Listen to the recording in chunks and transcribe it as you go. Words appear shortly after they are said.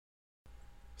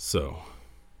So,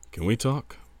 can we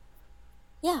talk?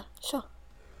 Yeah, sure.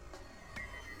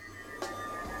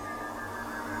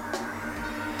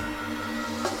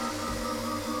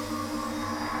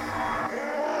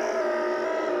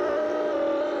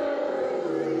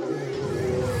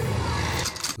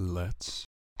 Let's.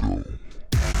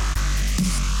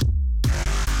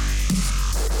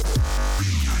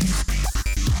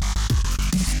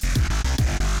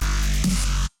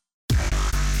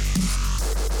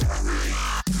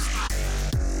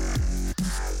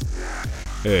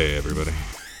 Hey, everybody.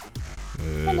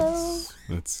 Hello.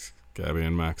 It's Gabby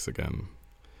and Max again.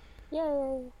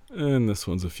 Yay. And this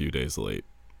one's a few days late.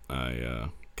 I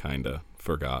kinda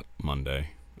forgot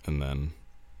Monday, and then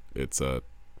it's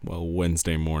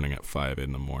Wednesday morning at 5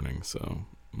 in the morning, so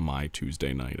my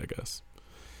Tuesday night, I guess.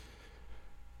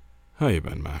 How you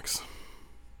been, Max?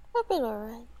 I've been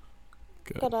alright.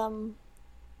 Good. Got an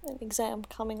exam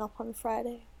coming up on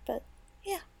Friday, but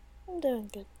yeah, I'm doing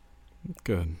good.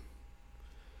 Good.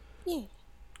 Yeah.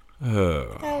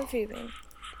 Oh, How have you been?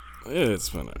 it's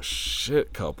been a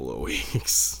shit couple of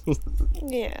weeks.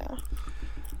 Yeah.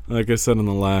 Like I said in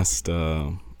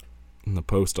the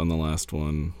post on the last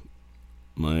one,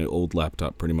 my old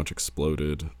laptop pretty much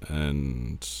exploded,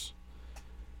 and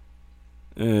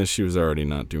she was already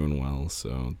not doing well,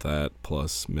 so that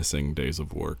plus missing days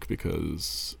of work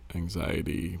because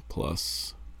anxiety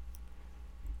plus...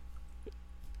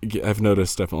 I've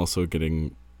noticed I'm also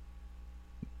getting...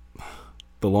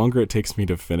 The longer it takes me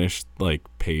to finish, like,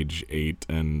 page 8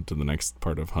 and to the next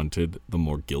part of Hunted, the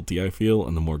more guilty I feel,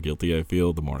 and the more guilty I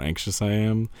feel, the more anxious I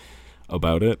am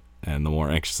about it, and the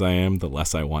more anxious I am, the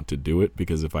less I want to do it,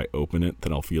 because if I open it,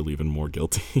 then I'll feel even more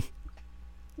guilty.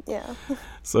 Yeah.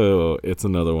 So, it's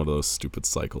another one of those stupid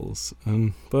cycles.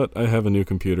 But I have a new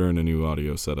computer and a new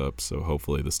audio setup, so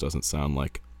hopefully this doesn't sound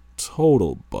like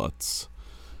total butts.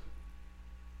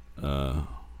 But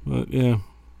yeah,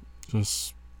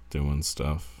 just doing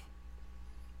stuff.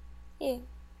 Yeah.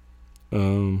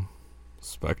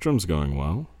 Spectrum's going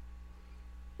well.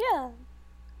 Yeah.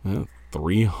 Yeah,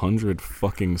 300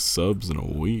 fucking subs in a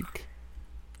week.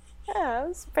 Yeah, I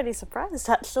was pretty surprised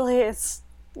actually. It's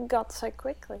got so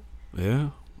quickly.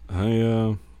 Yeah,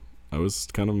 I was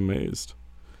kind of amazed.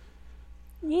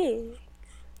 Yeah.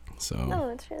 So. No,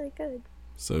 it's really good.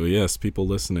 So yes, people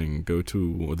listening, go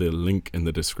to the link in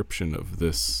the description of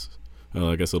this. Well,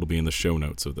 I guess it'll be in the show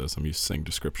notes of this. I'm used to saying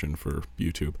description for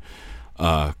YouTube.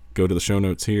 Go to the show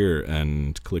notes here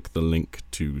and click the link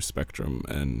to Spectrum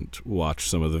and watch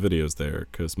some of the videos there,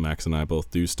 because Max and I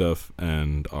both do stuff,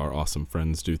 and our awesome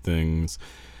friends do things,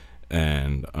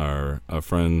 and our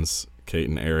friends Kate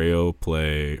and Ario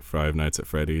play Five Nights at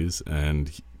Freddy's,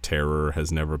 and Terror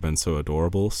has never been so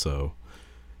adorable. So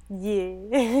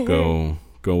Yeah. go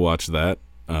watch that.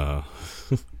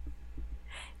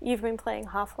 You've been playing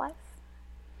Half-Life?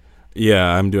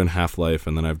 Yeah, I'm doing Half-Life,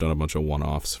 and then I've done a bunch of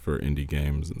one-offs for indie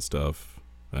games and stuff,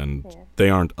 and they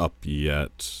aren't up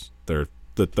yet. The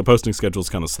posting schedule's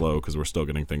kind of slow because we're still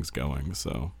getting things going,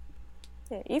 so...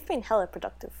 Yeah, you've been hella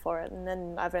productive for it, and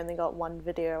then I've only got one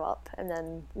video up, and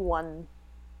then one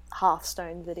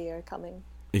Hearthstone video coming.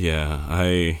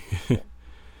 Yeah,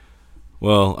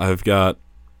 Well, I've got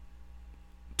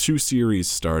 2 series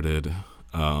started.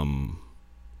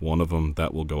 One of them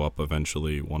that will go up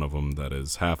eventually. One of them that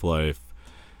is Half-Life.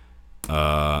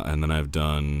 And then I've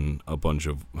done a bunch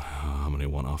of... how many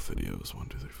one-off videos? 1,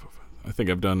 2, 3, 4, 5. I think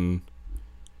I've done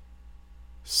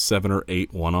 7 or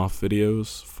 8 one-off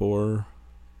videos for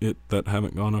it that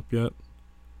haven't gone up yet.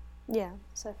 Yeah,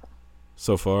 so far.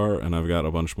 So far, and I've got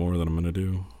a bunch more that I'm going to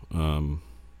do.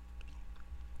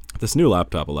 This new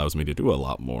laptop allows me to do a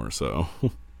lot more, so...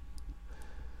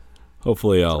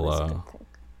 Hopefully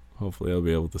I'll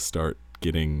be able to start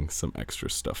getting some extra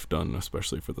stuff done,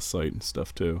 especially for the site and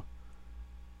stuff too.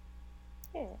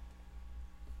 Yeah.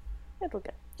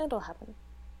 It'll happen.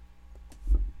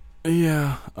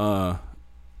 Yeah, I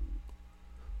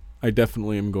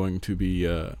definitely am going to be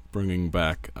bringing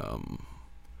back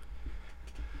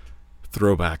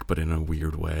Throwback, but in a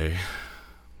weird way.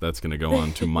 That's going to go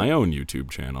on to my own YouTube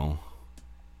channel.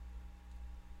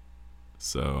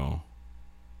 So...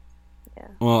 Yeah.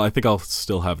 Well, I think I'll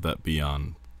still have that be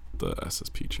on the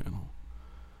SSP channel.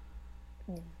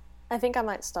 Yeah. I think I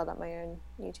might start up my own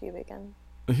YouTube again.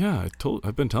 Yeah,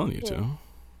 I've been telling you to.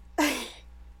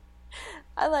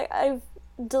 I've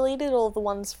deleted all the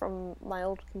ones from my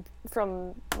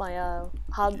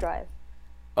hard drive.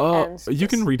 Oh, you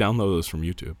can re-download those from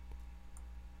YouTube.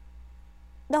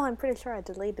 No, I'm pretty sure I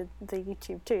deleted the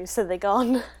YouTube too, so they're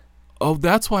gone. Oh,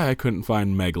 that's why I couldn't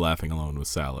find Meg laughing alone with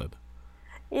salad.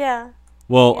 Yeah.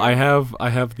 Well, Yeah. I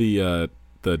have the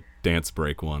dance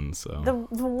break one. So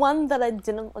the one that I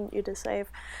didn't want you to save.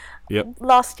 Yep.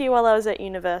 Last year while I was at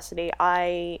university,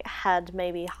 I had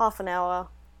maybe half an hour,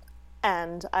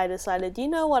 and I decided, you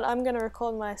know what, I'm going to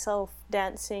record myself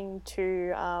dancing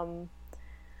to,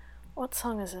 what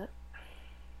song is it?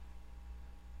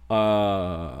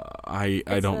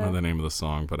 I don't know the name of the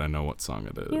song, but I know what song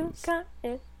it is. You got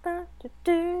it,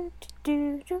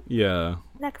 Yeah.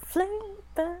 like a flame,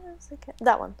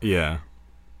 that one. Yeah.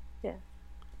 Yeah.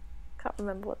 Can't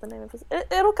remember what the name of it is.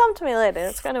 It'll come to me later.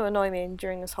 It's going to annoy me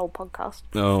during this whole podcast.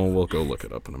 Oh, we'll go look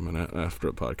it up in a minute after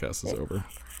the podcast is over.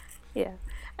 Yeah.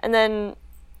 And then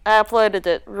I uploaded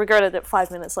it, regretted it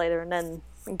 5 minutes later, and then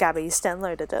Gabby's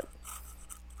downloaded it.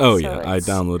 Oh, So yeah, I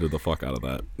downloaded the fuck out of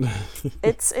that.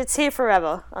 It's here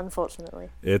forever, unfortunately.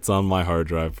 It's on my hard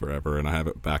drive forever, and I have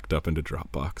it backed up into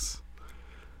Dropbox.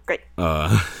 Great.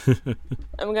 I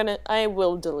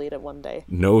will delete it one day.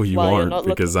 No, you aren't,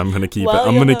 because I'm gonna keep it.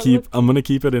 I'm gonna keep it I'm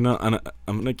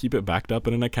gonna keep it backed up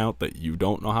in an account that you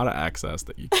don't know how to access,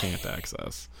 that you can't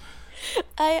access.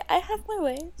 I have my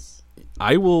ways.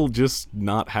 I will just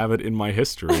not have it in my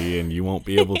history, and you won't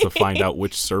be able to find out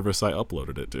which service I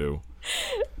uploaded it to.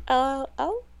 I'll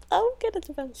get it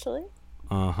eventually.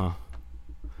 Uh-huh.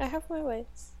 I have my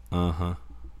ways. Uh-huh.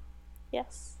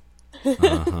 Yes.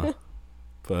 Uh-huh.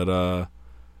 But,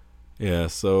 yeah,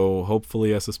 so hopefully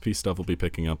SSP stuff will be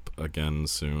picking up again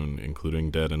soon, including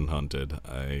Dead and Hunted.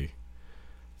 I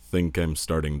think I'm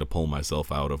starting to pull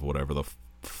myself out of whatever the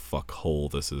fuck hole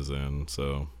this is in,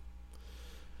 so...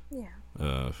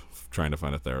 Yeah. Trying to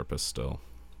find a therapist still.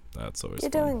 That's always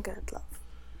You're fun. doing good,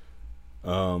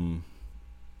 love.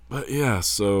 But yeah,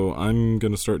 so I'm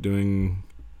gonna start doing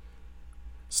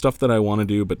stuff that I want to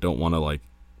do but don't want to, like,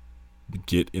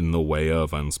 get in the way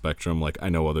of on Spectrum. Like, I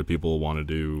know other people want to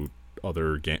do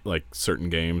other certain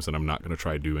games, and I'm not gonna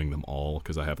try doing them all,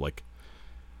 because I have, like...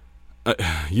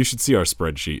 you should see our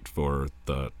spreadsheet for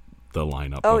the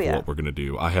lineup of what we're gonna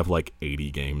do. I have, like,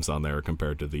 80 games on there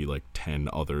compared to the, like, 10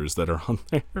 others that are on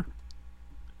there.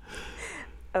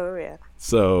 Oh, yeah.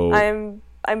 So...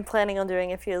 I'm planning on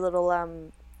doing a few little,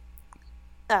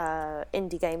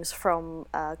 indie games from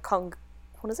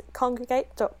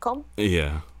congregate.com.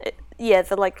 Yeah. Yeah,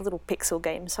 they're like little pixel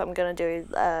games, so I'm going to do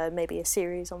maybe a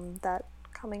series on that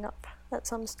coming up at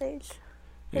some stage.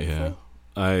 Hopefully.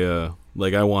 Yeah.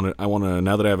 I want to,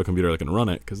 now that I have a computer I can run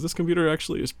it, because this computer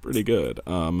actually is pretty good.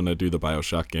 I'm going to do the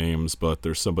BioShock games, but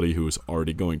there's somebody who's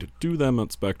already going to do them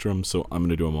at Spectrum, so I'm going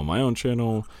to do them on my own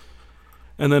channel.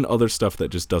 And then other stuff that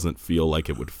just doesn't feel like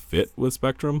it would fit with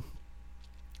Spectrum.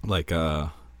 Like,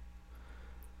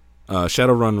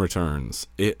 Shadowrun Returns.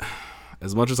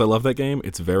 As much as I love that game,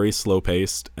 it's very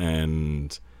slow-paced,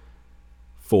 and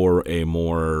for a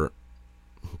more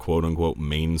quote-unquote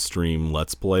mainstream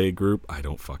Let's Play group, I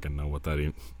don't fucking know what that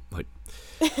is. Like,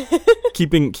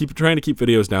 trying to keep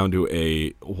videos down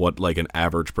to what, like, an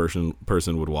average person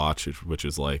would watch, which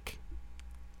is, like,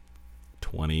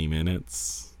 20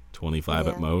 minutes... 25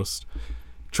 at most.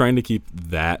 Trying to keep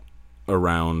that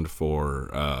around for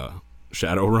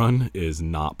Shadowrun is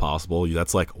not possible.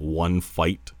 That's like one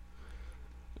fight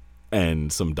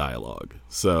and some dialogue.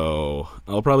 So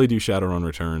I'll probably do Shadowrun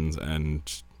Returns and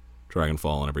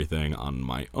Dragonfall and everything on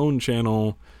my own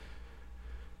channel.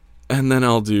 And then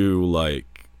I'll do,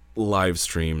 like, live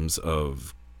streams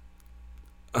of,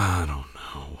 I don't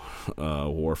know,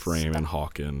 Warframe and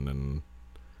Hawken and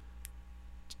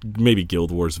maybe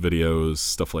Guild Wars videos,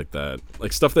 stuff like that.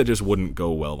 Like, stuff that just wouldn't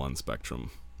go well on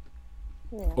Spectrum.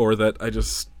 Yeah. Or that I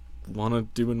just want to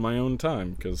do in my own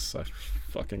time, because I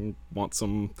fucking want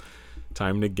some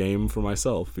time to game for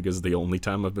myself, because the only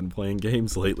time I've been playing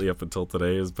games lately up until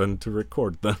today has been to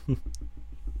record them.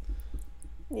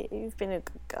 Yeah, you've been a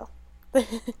good girl.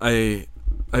 I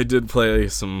did play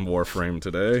some Warframe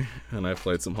today, and I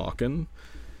played some Hawken,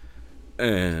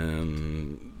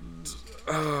 and...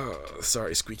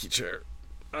 sorry, squeaky chair.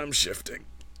 I'm shifting.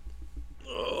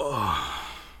 Ugh.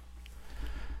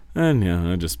 And yeah,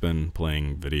 I've just been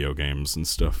playing video games and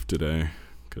stuff today,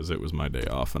 because it was my day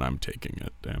off and I'm taking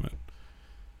it, damn it.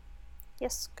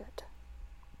 Yes, good.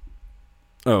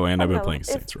 Oh, and I've been playing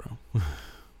Saints Row.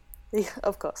 Yeah,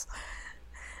 of course.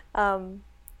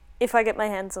 If I get my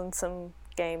hands on some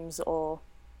games, or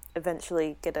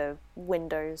eventually get a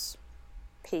Windows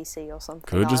PC or something.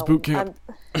 Could just boot camp.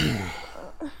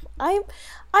 I'm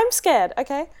scared,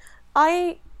 okay?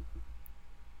 I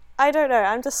don't know,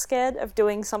 I'm just scared of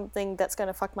doing something that's going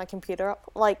to fuck my computer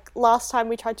up. Like, last time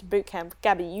we tried to boot camp,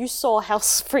 Gabby, you saw how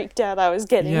freaked out I was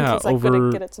getting because I couldn't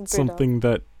get it to boot something up.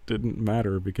 that didn't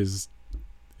matter, because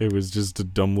it was just a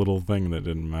dumb little thing that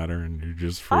didn't matter, and you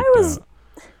just freaked out.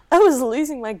 I was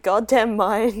losing my goddamn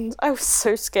mind. I was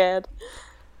so scared.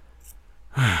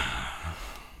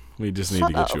 We just need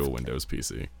to get you a Windows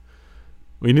PC.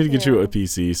 We need to get you a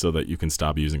PC so that you can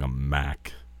stop using a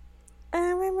Mac.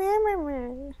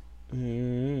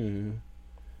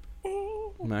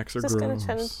 Macs are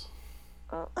gross.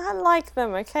 I like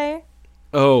them, okay?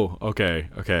 Oh, okay.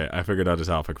 I figured out a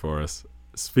topic for us.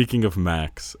 Speaking of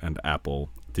Macs and Apple,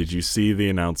 did you see the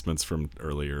announcements from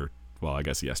earlier? Well, I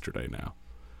guess yesterday now.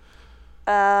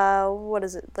 What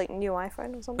is it? Like new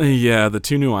iPhone or something? Yeah, the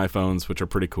 2 new iPhones, which are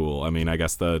pretty cool. I mean, I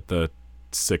guess the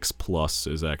 6 Plus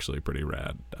is actually pretty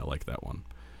rad. I like that one.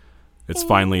 It's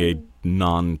finally a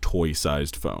non-toy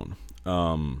sized phone.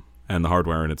 And the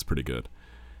hardware in it's pretty good.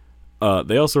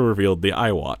 They also revealed the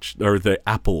iWatch, or the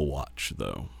Apple Watch,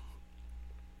 though.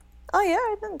 Oh yeah,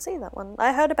 I didn't see that one.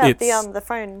 I heard about the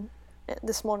phone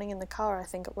this morning in the car, I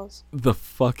think it was. The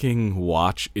fucking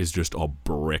watch is just a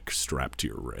brick strapped to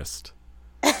your wrist.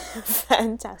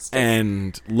 Fantastic.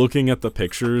 And looking at the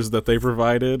pictures that they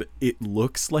provided, it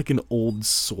looks like an old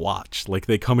Swatch. Like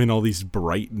they come in all these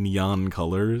bright neon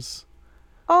colors.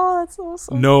 Oh, that's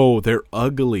awesome. No, they're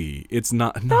ugly. It's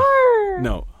not.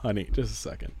 No, honey, just a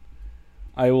second.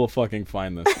 I will fucking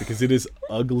find this because it is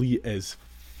ugly as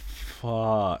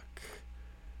fuck.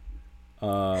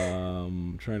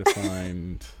 Trying to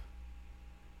find.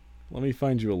 Let me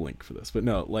find you a link for this. But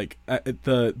no, like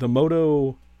the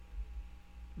Moto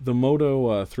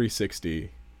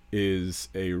 360 is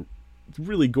a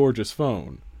really gorgeous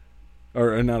phone,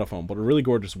 or not a phone, but a really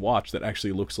gorgeous watch that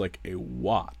actually looks like a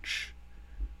watch.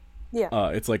 Yeah.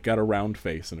 It's like got a round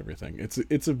face and everything.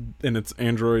 It's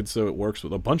Android, so it works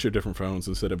with a bunch of different phones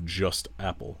instead of just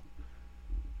Apple.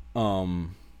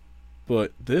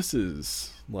 But this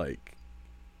is like,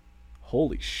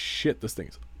 holy shit, this thing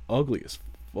is ugly as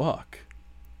fuck.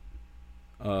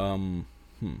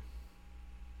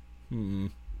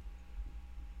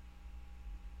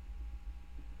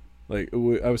 Like,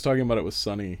 I was talking about it with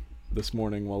Sunny this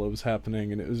morning while it was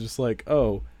happening, and it was just like,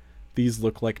 oh, these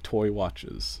look like toy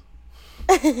watches.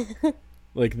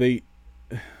 Like they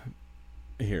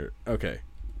here, okay.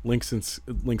 Links in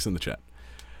the chat.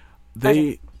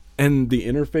 And the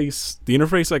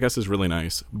interface I guess is really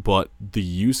nice, but the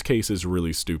use case is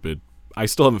really stupid. I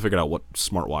still haven't figured out what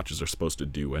smartwatches are supposed to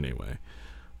do anyway.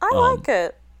 I like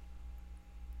it.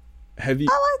 I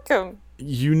like them.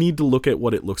 You need to look at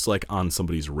what it looks like on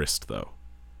somebody's wrist, though.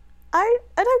 I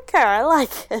don't care. I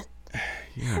like it.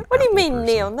 What do you mean person.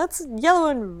 Neon? That's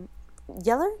yellow?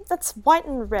 That's white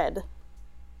and red.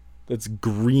 That's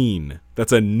green.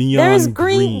 That's a neon there is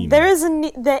green. There is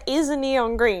a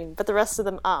neon green, but the rest of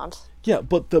them aren't. Yeah,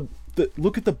 but the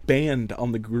look at the band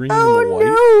on the green and the white. Oh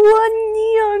no, one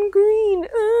neon green.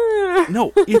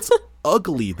 No, it's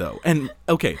ugly though. And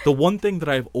okay, the one thing that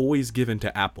I've always given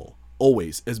to Apple,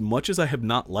 always, as much as I have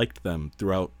not liked them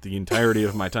throughout the entirety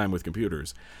of my time with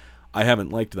computers, I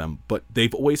haven't liked them, but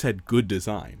they've always had good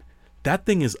design. That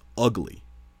thing is ugly.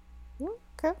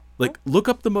 Okay. Like, look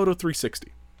up the Moto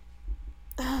 360.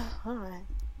 Alright.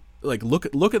 Like, look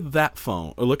at that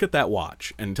phone, or look at that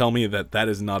watch, and tell me that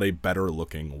is not a better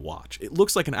looking watch. It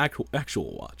looks like an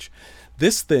actual watch.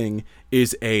 This thing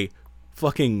is a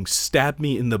fucking stab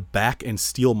me in the back and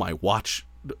steal my watch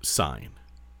sign.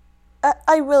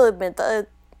 I will admit that.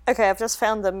 Okay, I've just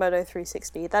found the Moto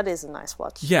 360. That is a nice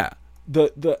watch. Yeah,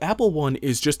 the Apple one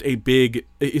is just a big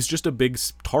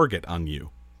target on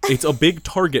you. It's a big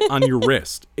target on your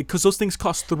wrist because those things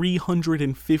cost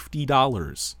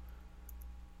 $350.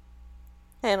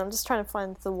 And I'm just trying to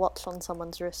find the watch on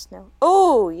someone's wrist now.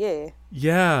 Oh yeah.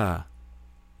 Yeah.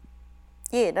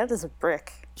 Yeah, that is a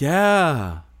brick.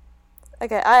 Yeah.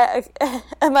 Okay, I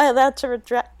am I allowed to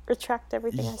retract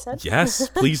everything I said? Yes,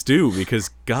 please do,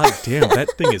 because goddamn, that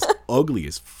thing is ugly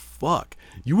as fuck.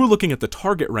 You were looking at the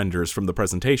target renders from the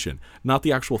presentation, not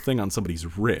the actual thing on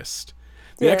somebody's wrist.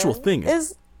 The actual thing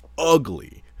is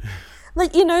ugly.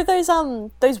 Like, you know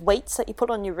those weights that you put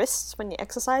on your wrists when you're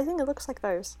exercising? It looks like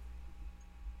those.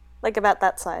 Like about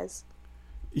that size.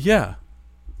 Yeah.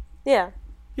 Yeah.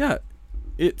 Yeah.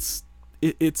 It's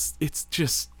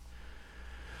just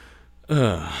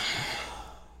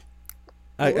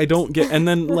I don't get, and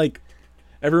then like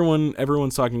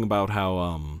everyone's talking about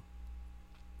how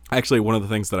actually one of the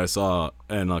things that I saw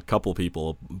and a couple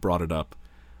people brought it up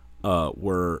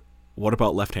were, what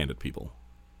about left-handed people?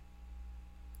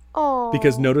 Oh.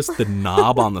 Because notice the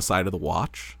knob on the side of the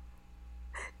watch?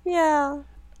 Yeah.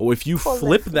 Well, if you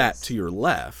flip that to your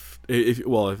left,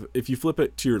 if you flip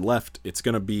it to your left, it's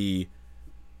going to be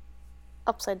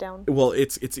upside down. Well,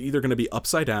 it's either going to be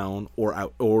upside down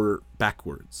or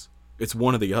backwards. It's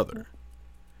one or the other.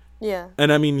 Yeah.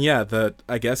 And I mean, yeah,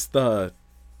 I guess the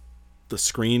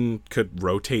screen could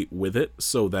rotate with it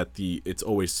so that it's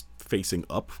always facing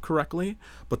up correctly,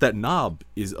 but that knob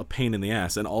is a pain in the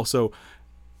ass. And also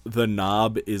the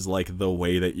knob is like the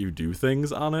way that you do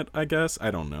things on it, I guess.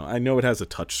 I don't know. I know it has a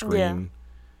touch screen,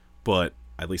 but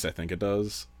at least I think it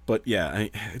does. But yeah,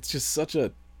 it's just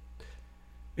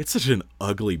it's such an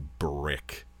ugly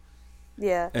brick.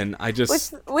 Yeah. And I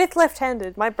just... With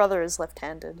left-handed, my brother is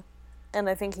left-handed. And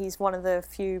I think he's one of the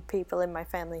few people in my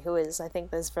family who is. I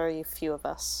think there's very few of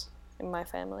us in my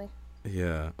family.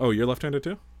 Yeah. Oh, you're left-handed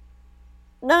too?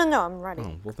 No, I'm righty.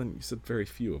 Oh, well then you said very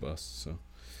few of us, so...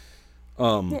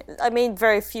 Yeah, I mean,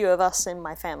 very few of us in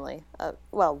my family.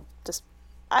 Well, just...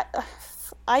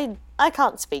 I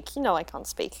can't speak. You know I can't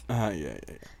speak. Yeah.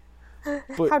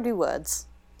 But, how do words?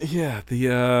 Yeah,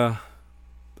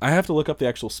 I have to look up the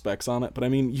actual specs on it, but I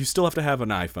mean, you still have to have an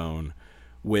iPhone,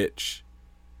 which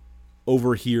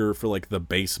over here for like the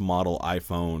base model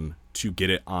iPhone to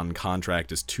get it on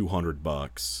contract is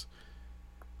 $200.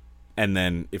 And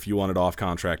then if you want it off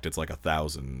contract, it's like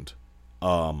 $1,000.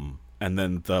 And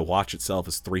then the watch itself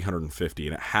is $350,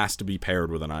 and it has to be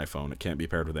paired with an iPhone. It can't be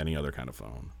paired with any other kind of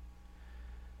phone.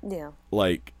 Yeah.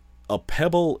 Like, a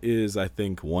Pebble is, I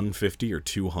think, $150 or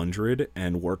 $200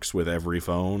 and works with every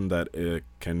phone that it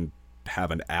can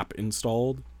have an app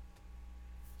installed.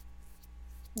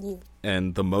 Yeah.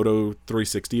 And the Moto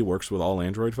 360 works with all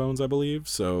Android phones, I believe.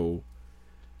 So,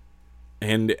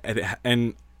 and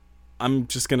I'm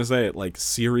just gonna say it, like,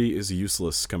 Siri is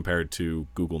useless compared to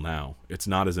Google Now. It's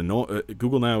not as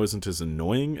Google Now isn't as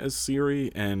annoying as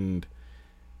Siri, and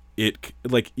I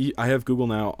have Google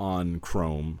Now on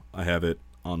Chrome. I have it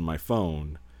on my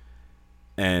phone,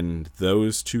 and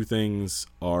those two things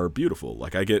are beautiful.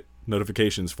 Like, I get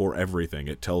notifications for everything.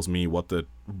 It tells me what the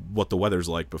weather's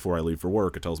like before I leave for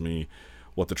work. It tells me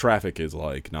what the traffic is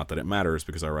like. Not that it matters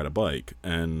because I ride a bike,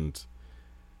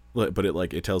 but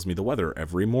it tells me the weather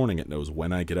every morning. It knows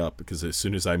when I get up, because as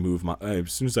soon as I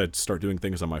start doing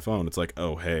things on my phone, it's like,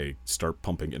 oh hey, start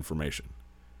pumping information.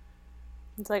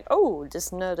 It's like, oh, this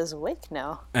nerd is awake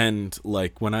now. And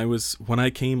like when I moved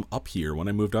up here,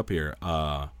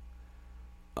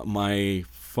 my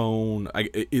phone,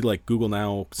 like Google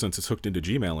Now, since it's hooked into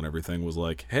Gmail and everything, was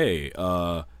like, hey,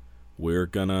 we're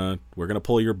gonna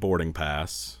pull your boarding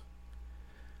pass.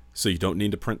 So you don't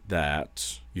need to print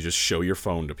that. You just show your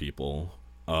phone to people.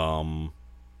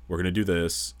 We're going to do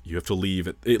this. You have to leave.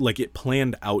 It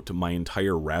planned out my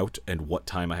entire route and what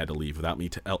time I had to leave without me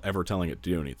ever telling it to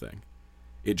do anything.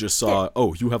 It just saw,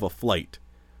 oh, you have a flight.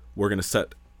 We're going to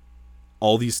set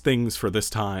all these things for this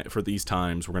time, for these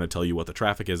times. We're going to tell you what the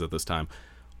traffic is at this time.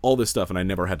 All this stuff, and I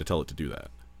never had to tell it to do that.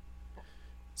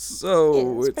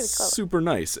 So it's super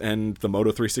nice. And the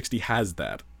Moto 360 has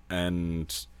that.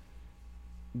 And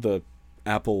the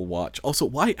Apple Watch. Also,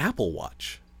 why Apple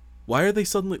Watch? Why are they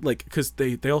suddenly, like, because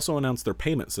they also announced their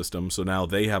payment system, so now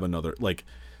they have another, like,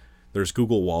 there's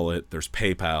Google Wallet, there's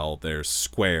PayPal, there's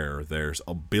Square, there's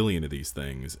a billion of these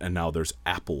things, and now there's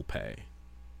Apple Pay.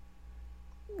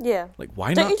 Yeah. Like,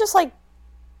 why Don't not? you just, like,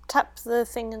 tap the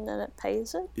thing and then it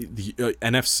pays it? The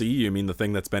NFC, you mean the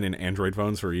thing that's been in Android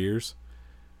phones for years?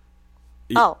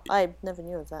 Oh, I never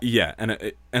knew of that. Yeah,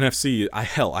 and NFC, I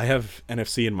have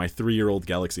NFC in my 3-year-old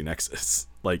Galaxy Nexus.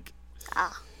 Like,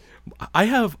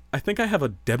 I think I have a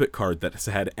debit card that has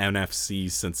had NFC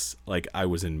since, like, I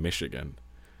was in Michigan.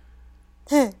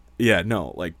 Yeah,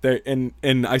 no, like, and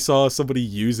I saw somebody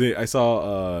use it. I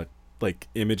saw, like,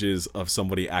 images of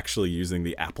somebody actually using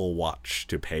the Apple Watch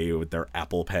to pay with their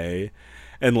Apple Pay.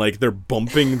 And, like, they're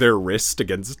bumping their wrist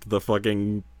against the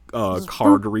fucking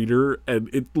card reader, and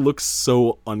it looks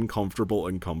so uncomfortable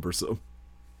and cumbersome.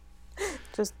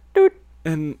 Just doot.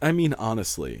 And I mean,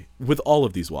 honestly, with all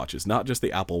of these watches, not just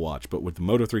the Apple Watch, but with the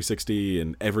Moto 360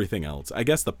 and everything else, I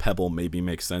guess the Pebble maybe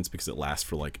makes sense because it lasts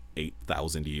for like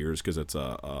 8,000 years because it's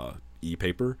a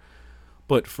e-paper.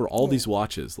 But for all these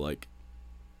watches, like,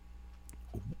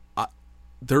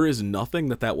 there is nothing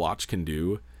that watch can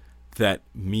do that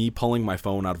me pulling my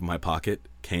phone out of my pocket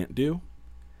can't do.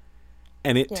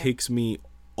 And it takes me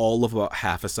all of about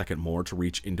half a second more to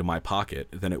reach into my pocket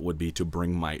than it would be to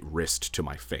bring my wrist to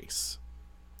my face.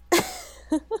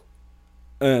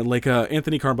 Like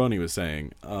Anthony Carboni was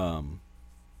saying,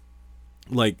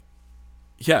 like,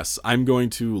 yes, I'm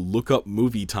going to look up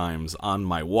movie times on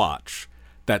my watch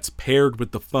that's paired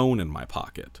with the phone in my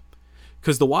pocket.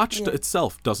 Because the watch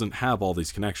itself doesn't have all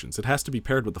these connections. It has to be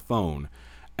paired with the phone,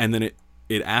 and then it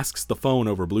asks the phone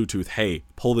over Bluetooth, hey,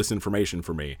 pull this information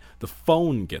for me. The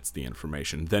phone gets the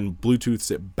information, then Bluetooths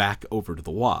it back over to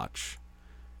the watch.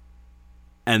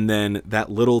 And then that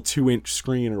little 2-inch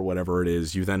screen or whatever it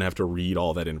is, you then have to read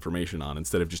all that information on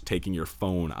instead of just taking your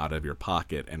phone out of your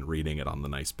pocket and reading it on the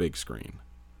nice big screen.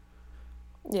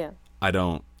 Yeah. I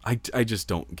just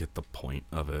don't get the point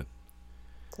of it.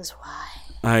 That's why.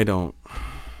 I don't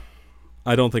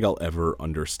think I'll ever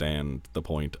understand the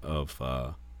point of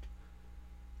the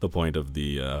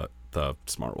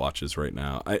smartwatches right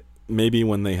now. Maybe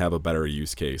when they have a better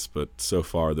use case, but so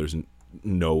far there's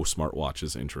no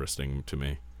smartwatches interesting to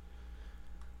me.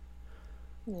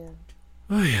 Yeah.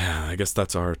 Oh yeah, I guess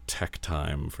that's our tech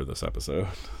time for this episode.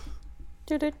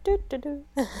 I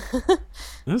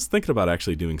was thinking about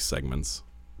actually doing segments.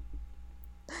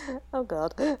 Oh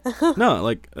god. No,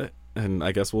 like, and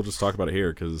I guess we'll just talk about it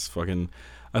here because I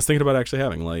was thinking about actually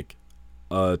having like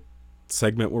a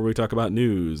segment where we talk about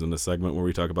news and a segment where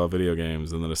we talk about video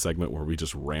games and then a segment where we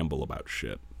just ramble about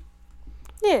shit.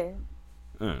 Yeah.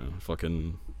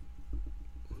 Fucking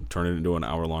turn it into an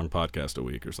hour-long podcast a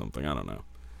week or something. I don't know.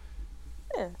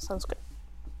 Yeah, sounds good.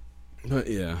 But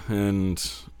yeah, and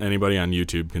anybody on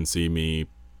YouTube can see me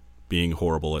being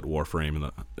horrible at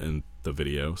Warframe in the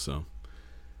video, so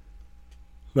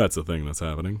that's the thing that's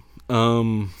happening.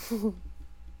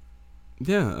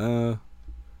 Yeah,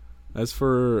 as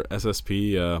for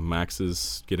SSP, Max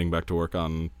is getting back to work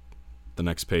on the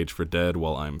next page for Dead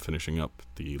while I'm finishing up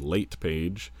the late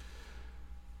page.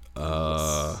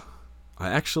 Yes. I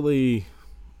actually,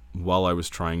 while I was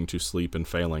trying to sleep and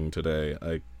failing today,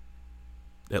 I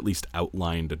at least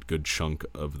outlined a good chunk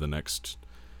of the next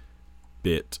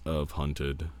bit of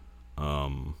Hunted.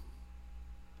 Not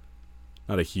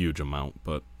a huge amount,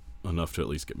 but enough to at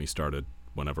least get me started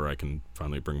whenever I can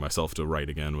finally bring myself to write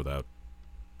again without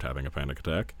having a panic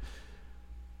attack.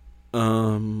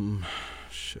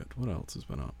 Shit, what else has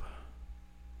been up?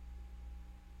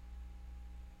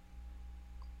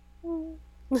 I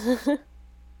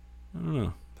don't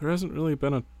know. There hasn't really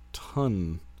been a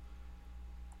ton.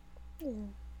 Yeah.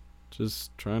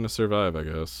 Just trying to survive, I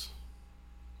guess.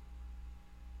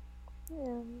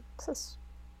 Yeah. It's just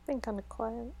been kind of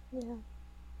quiet. Yeah.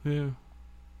 Yeah.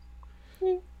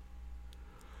 Yeah.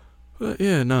 But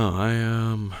yeah,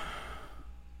 no,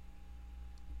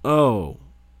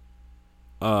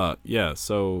 yeah,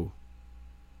 so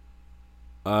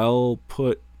I'll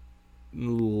put a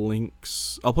link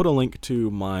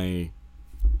to my,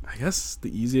 I guess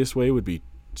the easiest way would be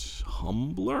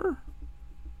Tumblr?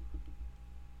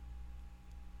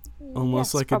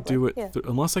 Unless Yes, I could probably, do it yeah.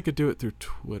 unless I could do it through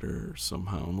Twitter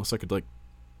somehow. Unless I could like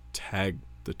tag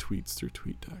the tweets through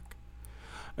TweetDeck.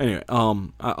 Anyway,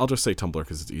 I'll just say Tumblr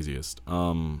because it's easiest.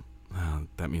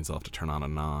 That means I'll have to turn on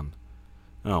Anon.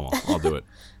 Oh well, I'll do it.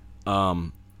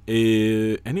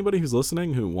 Anybody who's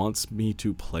listening who wants me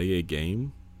to play a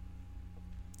game,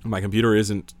 my computer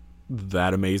isn't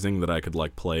that amazing that I could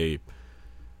like play.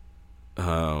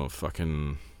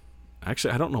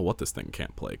 Actually, I don't know what this thing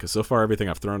can't play because so far everything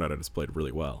I've thrown at it has played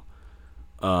really well.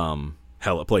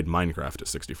 Hell, it played Minecraft at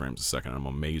 60 frames a second. I'm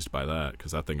amazed by that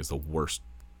because that thing is the worst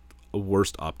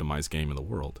optimized game in the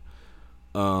world.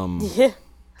 Yeah.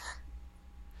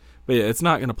 But yeah, it's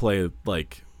not gonna play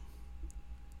like,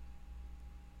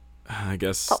 I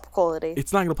guess, Top quality.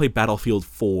 it's not gonna play Battlefield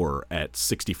 4 at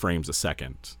 60 frames a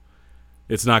second.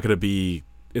 It's not gonna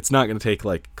take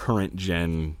like current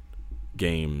gen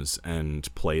games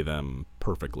and play them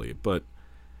perfectly, but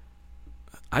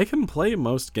I can play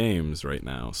most games right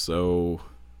now. So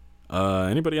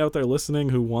anybody out there listening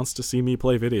who wants to see me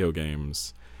play video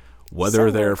games, whether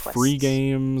Send they're requests. free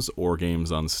games or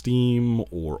games on Steam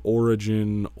or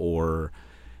Origin, or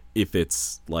if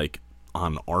it's like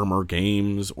on Armor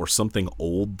Games or something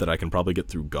old that I can probably get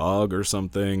through GOG or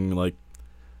something, like,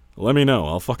 let me know.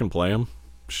 I'll fucking play them.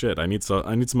 Shit, I need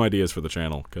some ideas for the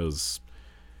channel, because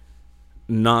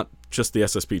not just the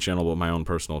SSP channel, but my own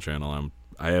personal channel.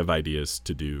 I have ideas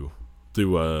to do.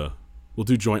 We'll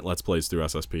do joint Let's Plays through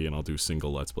SSP, and I'll do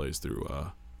single Let's Plays through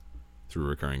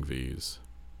Recurring Vs.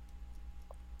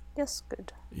 Yes,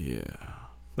 good. Yeah,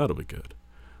 that'll be good.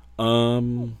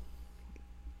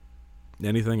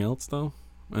 Anything else though?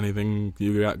 Anything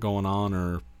you got going on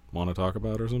or want to talk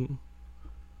about or something?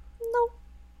 Nope.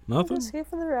 I'm Nothing? just here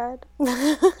for the ride.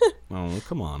 Oh,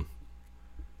 come on.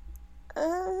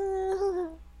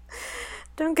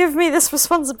 Don't give me this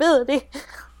responsibility.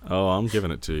 Oh, I'm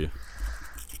giving it to you.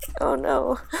 Oh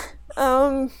no.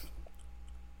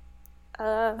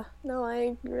 No,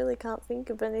 I really can't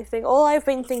think of anything. All I've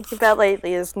been thinking about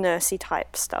lately is nursey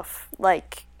type stuff,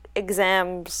 like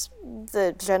exams,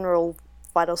 the general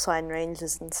vital sign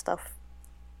ranges and stuff.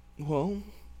 Well,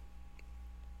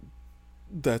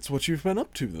 that's what you've been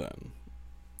up to then.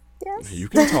 Yes. You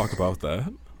can talk about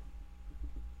that.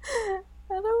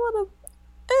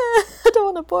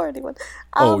 want to bore anyone.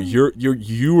 Oh,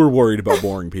 you were worried about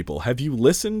boring people. Have you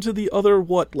listened to the other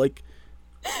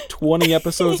 20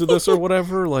 episodes of this or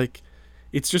whatever? Like,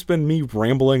 it's just been me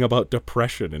rambling about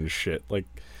depression and shit. Like,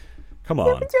 come on.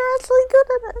 Yeah, but you're actually good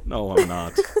at it. No, I'm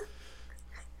not.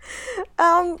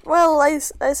 Well, I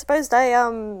suppose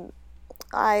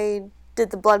I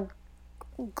did the blood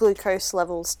glucose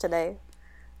levels today,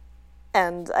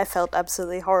 and I felt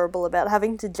absolutely horrible about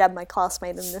having to jab my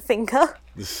classmate in the finger.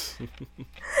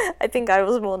 I think I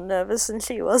was more nervous than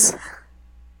she was.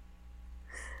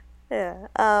 Yeah.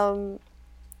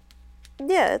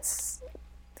 Yeah, it's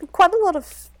quite a lot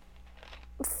of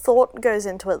thought goes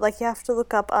into it. Like, you have to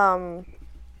look up,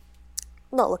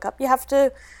 you have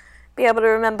to be able to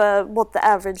remember what the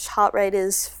average heart rate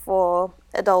is for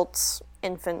adults,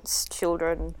 infants,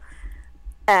 children,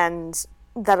 and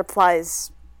that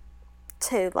applies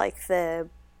to, like, the,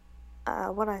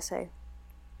 what do I say?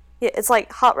 Yeah, it's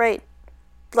like heart rate,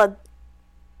 blood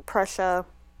pressure,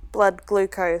 blood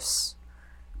glucose,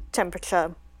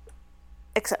 temperature,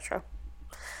 etc.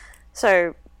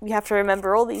 So you have to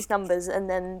remember all these numbers, and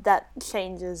then that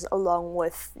changes along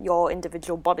with your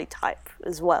individual body type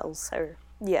as well. So,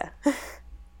 yeah.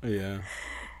 Yeah.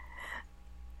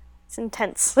 It's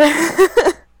intense.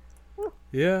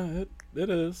 Yeah, it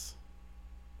is.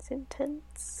 It's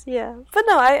intense, yeah. But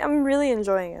no, I'm really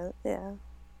enjoying it, yeah.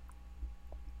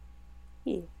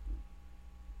 Yeah.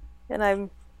 And I'm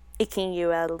icking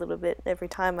you out a little bit every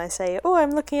time I say, oh,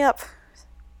 I'm looking up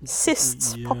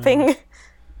cysts popping.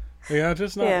 Yeah,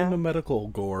 just not into medical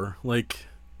gore. Like,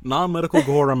 non-medical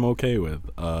gore I'm okay with.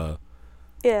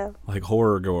 Yeah. Like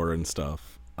horror gore and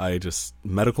stuff.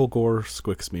 Medical gore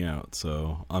squicks me out,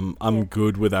 so I'm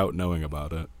good without knowing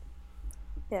about it.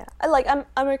 Yeah. I'm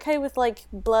okay with, like,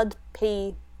 blood,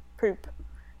 pee, poop,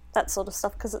 that sort of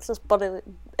stuff, because it's just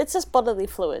bodily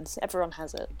fluids. Everyone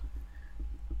has it.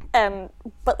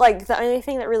 But, like, the only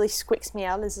thing that really squicks me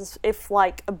out is if,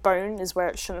 like, a bone is where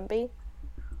it shouldn't be.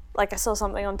 Like, I saw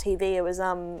something on TV, it was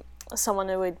someone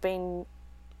who had been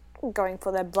going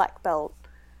for their black belt,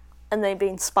 and they'd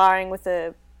been sparring with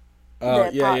their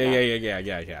partner. Yeah,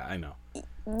 I know.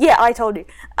 Yeah, I told you.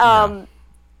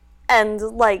 And,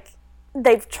 like,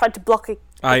 they've tried to block a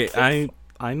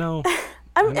I know.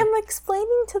 I'm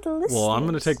explaining to the listeners. Well, I'm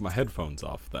going to take my headphones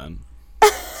off then.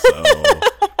 So,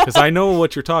 because I know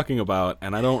what you're talking about,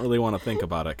 and I don't really want to think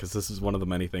about it, because this is one of the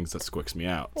many things that squicks me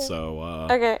out. So,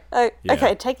 okay.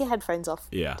 Okay, take your headphones off.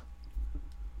 Yeah.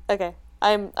 Okay.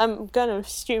 I'm going to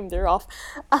assume they're off.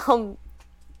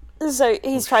 So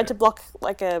he's tried to block,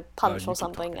 like, a punch or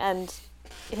something, and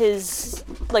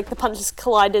the punch has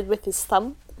collided with his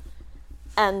thumb,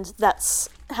 and that's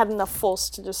had enough force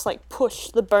to just, like, push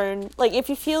the bone. Like, if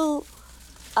you feel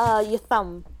your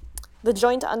thumb, the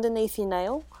joint underneath your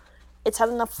nail, it's had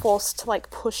enough force to, like,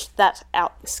 push that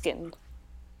out the skin.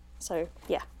 So,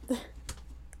 yeah.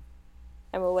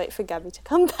 And we'll wait for Gabby to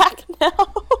come back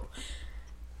now.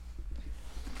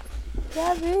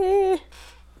 Gabby!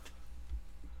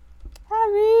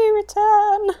 Gabby,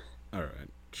 return!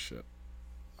 Alright, shit.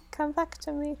 Come back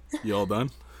to me. You all done?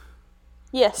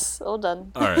 Yes, all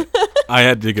done. Alright. I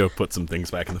had to go put some things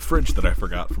back in the fridge that I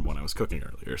forgot from when I was cooking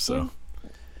earlier, so...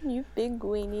 You big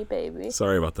weenie baby.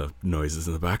 Sorry about the noises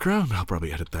in the background. I'll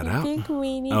probably edit that out. Big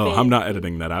weenie baby. Oh, I'm not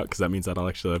editing that out, because that means I'll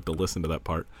actually have to listen to that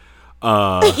part.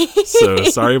 So,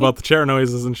 sorry about the chair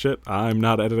noises and shit. I'm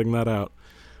not editing that out.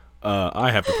 I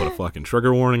have to put a fucking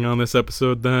trigger warning on this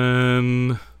episode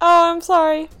then. Oh, I'm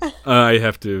sorry. I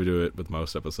have to do it with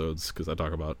most episodes, because I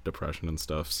talk about depression and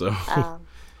stuff, so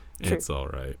it's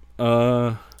alright.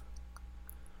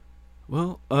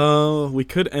 Well, we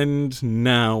could end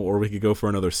now, or we could go for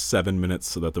another 7 minutes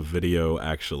so that the video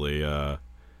actually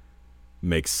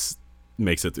makes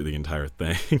it through the entire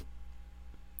thing.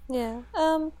 Yeah.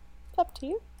 Up to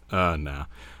you. Nah.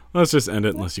 Let's just end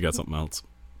it unless you got something else.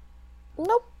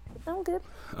 Nope. I'm good.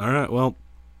 Alright, well,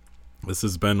 this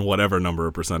has been whatever number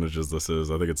of percentages this is.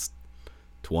 I think it's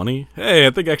 20? Hey, I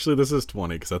think actually this is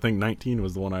 20, because I think 19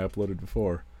 was the one I uploaded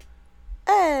before.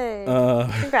 Hey!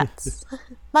 Congrats.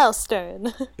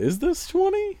 Milestone. Is this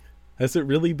 20? Has it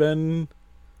really been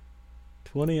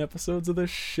 20 episodes of this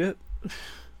shit?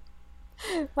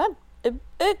 Well,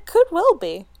 it could well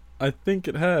be. I think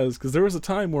it has, because there was a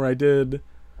time where I did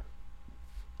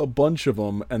a bunch of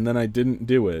them, and then I didn't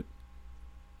do it.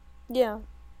 Yeah.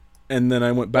 And then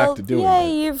I went back to doing it.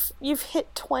 Yeah, you've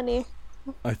hit 20.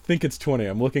 I think it's 20.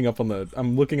 I'm looking at the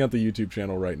YouTube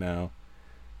channel right now.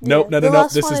 Yeah, No.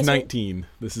 This is 19.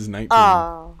 This is 19.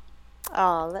 Oh,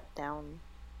 let down.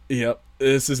 Yep,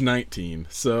 this is 19.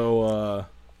 So,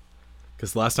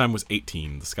 because last time was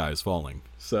 18. The Sky is Falling.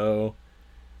 So,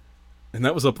 And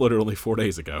that was uploaded only 4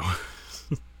 days ago.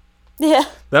 Yeah.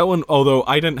 That one, although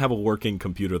I didn't have a working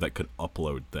computer that could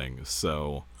upload things,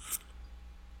 so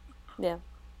Yeah.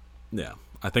 yeah,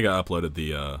 I think I uploaded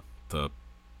the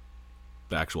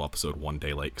actual episode 1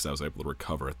 day late because I was able to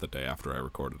recover it the day after I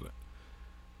recorded it.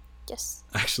 Yes.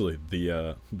 Actually,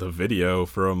 the video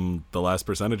from the last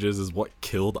percentages is what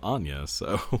killed Anya.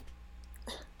 So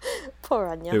Poor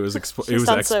Anya. it was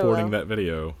exporting that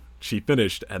video. She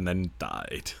finished and then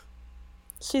died.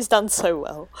 She's done so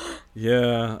well.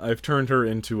 Yeah, I've turned her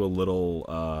into a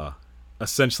little,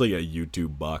 essentially a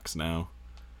YouTube box now.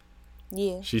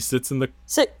 Yeah. She sits in the...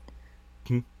 So,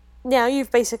 now you've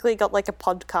basically got like a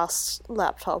podcast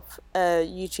laptop, a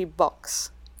YouTube box,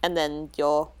 and then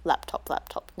your laptop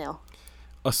now.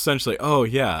 Essentially. Oh,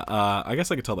 yeah. I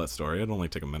guess I could tell that story. It'd only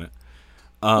take a minute.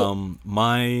 I've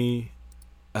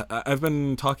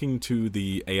been talking to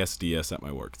the ASDS at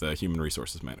my work, the Human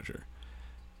Resources Manager.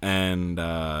 And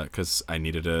because I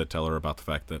needed to tell her about the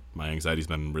fact that my anxiety's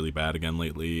been really bad again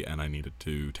lately, and I needed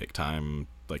to take time,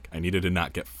 like I needed to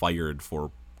not get fired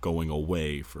for going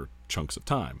away for chunks of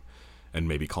time, and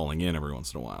maybe calling in every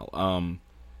once in a while.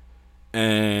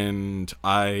 And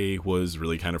I was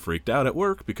really kind of freaked out at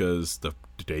work because the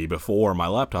day before my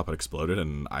laptop had exploded,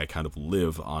 and I kind of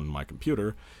live on my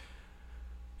computer.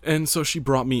 And so she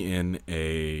brought me in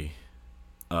a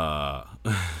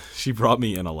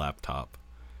laptop.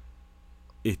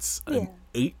 It's an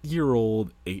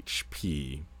 8-year-old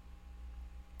HP,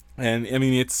 and I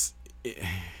mean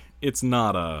it's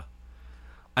not a.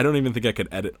 I don't even think I could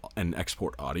edit and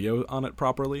export audio on it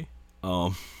properly.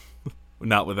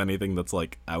 Not with anything that's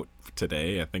like out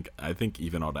today. I think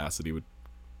even Audacity would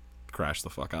crash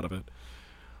the fuck out of it.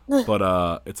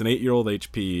 But it's an 8-year-old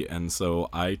HP, and so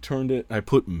I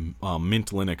put Mint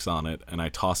Linux on it, and I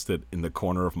tossed it in the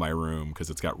corner of my room because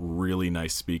it's got really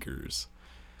nice speakers.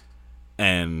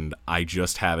 And I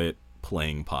just have it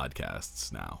playing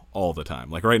podcasts now all the time.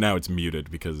 Like right now it's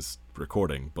muted because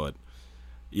recording, but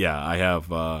yeah, I have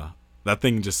that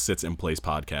thing just sits and plays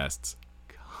podcasts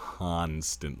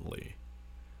constantly.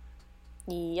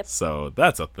 Yep. So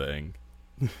that's a thing.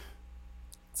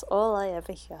 That's all I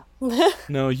ever hear.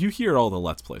 No, you hear all the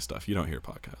Let's Play stuff. You don't hear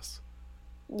podcasts.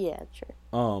 Yeah, true.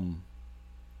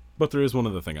 But there is one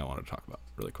other thing I wanted to talk about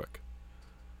really quick.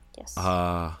 Yes.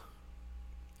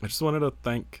 I just wanted to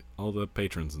thank all the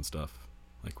patrons and stuff.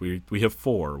 Like we have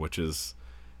 4, which is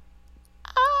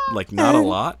like not a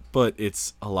lot, but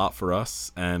it's a lot for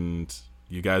us, and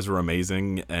you guys were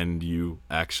amazing, and you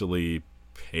actually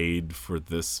paid for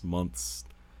this month's.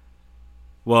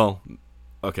 Well,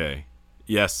 okay.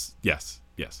 Yes.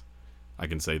 I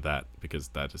can say that because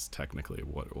that is technically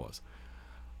what it was.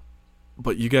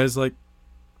 But you guys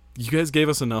gave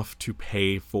us enough to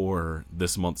pay for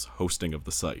this month's hosting of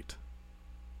the site.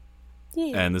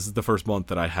 Yeah. And this is the first month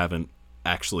that I haven't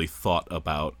actually thought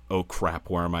about, oh crap,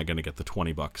 where am I going to get the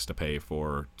 $20 to pay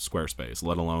for Squarespace,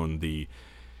 let alone the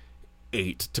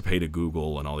 $8 to pay to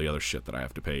Google and all the other shit that I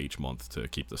have to pay each month to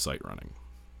keep the site running.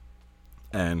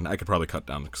 And I could probably cut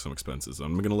down some expenses.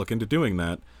 I'm going to look into doing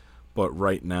that, but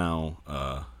right now,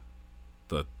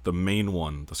 the main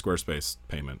one, the Squarespace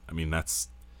payment, I mean, that's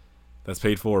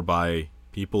paid for by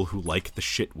people who like the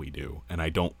shit we do, and I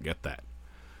don't get that.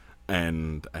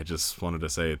 And I just wanted to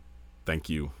say thank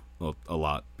you a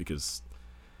lot, because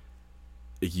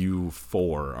you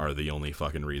 4 are the only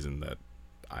fucking reason that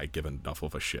I give enough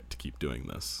of a shit to keep doing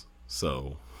this.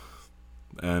 So,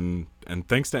 and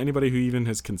thanks to anybody who even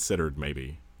has considered,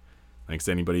 maybe. Thanks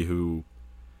to anybody who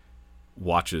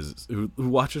watches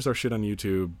our shit on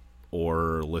YouTube,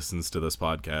 or listens to this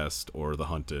podcast, or The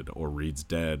Hunted, or reads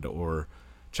Dead, or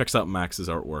checks out Max's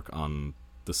artwork on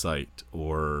the site,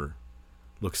 or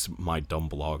looks at my dumb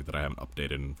blog that I haven't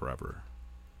updated in forever.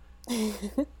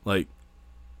 Like,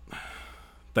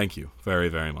 thank you very,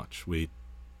 very much. We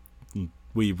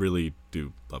really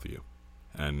do love you.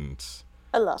 And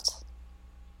a lot.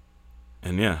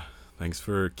 And yeah, thanks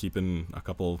for keeping a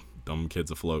couple dumb kids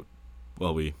afloat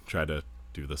while we try to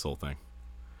do this whole thing.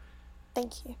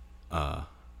 Thank you.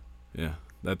 Yeah,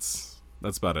 that's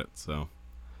about it. So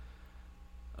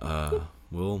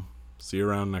we'll see you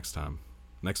around next time.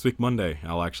 Next week, Monday,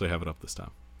 I'll actually have it up this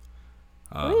time.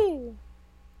 Woo.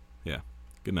 Yeah.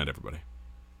 Good night, everybody.